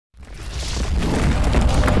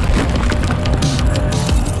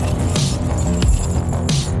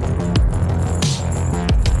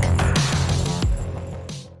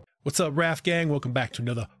What's up, RAF gang? Welcome back to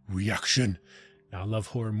another reaction. Now, I love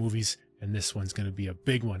horror movies, and this one's going to be a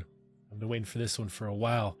big one. I've been waiting for this one for a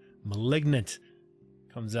while. Malignant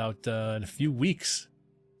comes out in a few weeks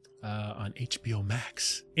on HBO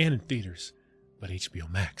Max and in theaters, but HBO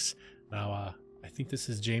Max. Now, I think this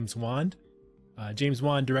is James Wan. James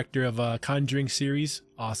Wan, director of Conjuring series.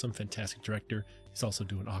 Awesome, fantastic director. He's also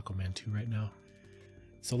doing Aquaman 2 right now.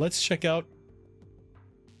 So let's check out.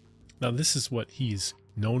 Now, this is what he's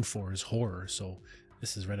known for, is horror. So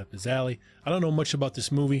this is right up his alley. I don't know much about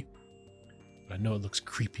this movie, but I know it looks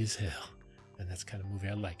creepy as hell. And that's the kind of movie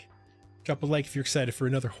I like. Drop a like if you're excited for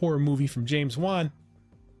another horror movie from James Wan.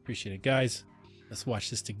 Appreciate it, guys. Let's watch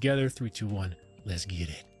this together. 3, 2, 1. Let's get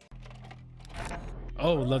it.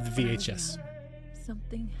 Oh, love the VHS.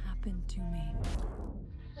 Something happened to me.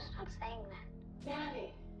 Stop saying that.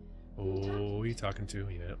 Daddy. Oh, who are you talking to?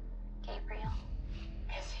 Yeah. Gabriel.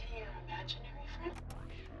 Is he your imaginary friend?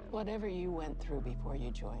 Whatever you went through before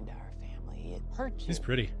you joined our family, it hurt you. She's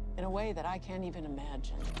pretty. In a way that I can't even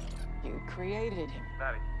imagine. You created him.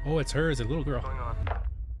 Daddy. Oh, it's her as a little girl. What's going on?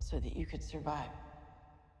 So that you could survive.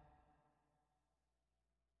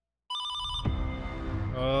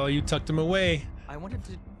 Oh, you tucked him away. I wanted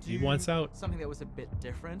to do He wants out. something that was a bit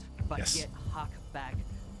different, but Yes. yet hark back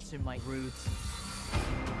to my roots.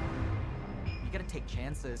 You gotta take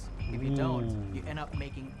chances. If you don't, you end up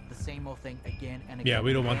making the same old thing again and again. Yeah,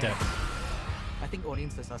 we don't want that. I think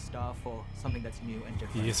audiences are starved for something that's new and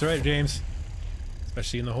different. Yes, right, James.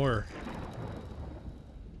 Especially in the horror.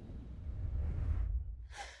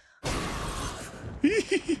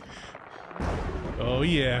 Oh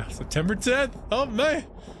yeah, September 10th. Oh man.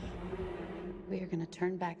 We are going to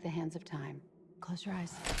turn back the hands of time. Close your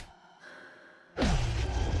eyes.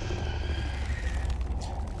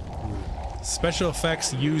 Special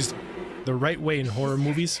effects used the right way in horror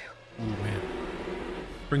movies. Ooh, man.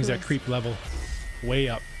 Brings that creep level way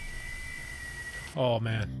up. Oh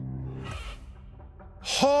man.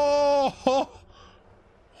 Ho ho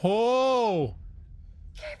ho.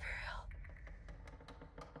 Gabriel.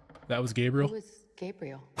 That was Who Gabriel. is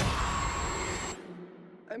Gabriel?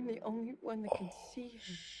 I'm the only one that can see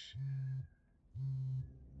him.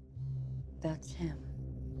 That's him.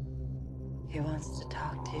 He wants to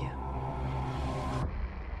talk to you.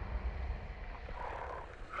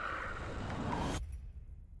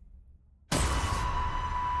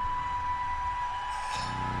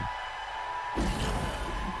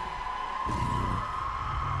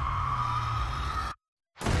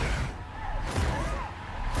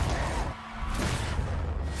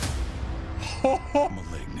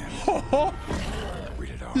 Malignant.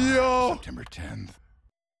 Rated R. Yo. September 10th.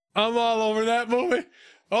 I'm all over that movie.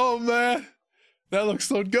 Oh man, that looks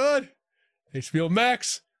so good. HBO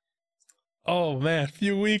Max. Oh man,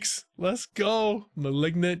 few weeks. Let's go.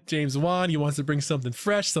 Malignant. James Wan. He wants to bring something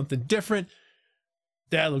fresh, something different.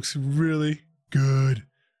 That looks really good.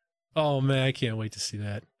 Oh man, I can't wait to see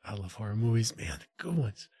that. I love horror movies, man. Good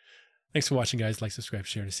ones. Thanks for watching, guys. Like, subscribe,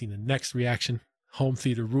 share to see the next reaction. Home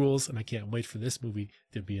theater rules, and I can't wait for this movie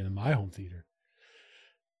to be in my home theater.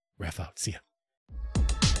 Raf out. See ya.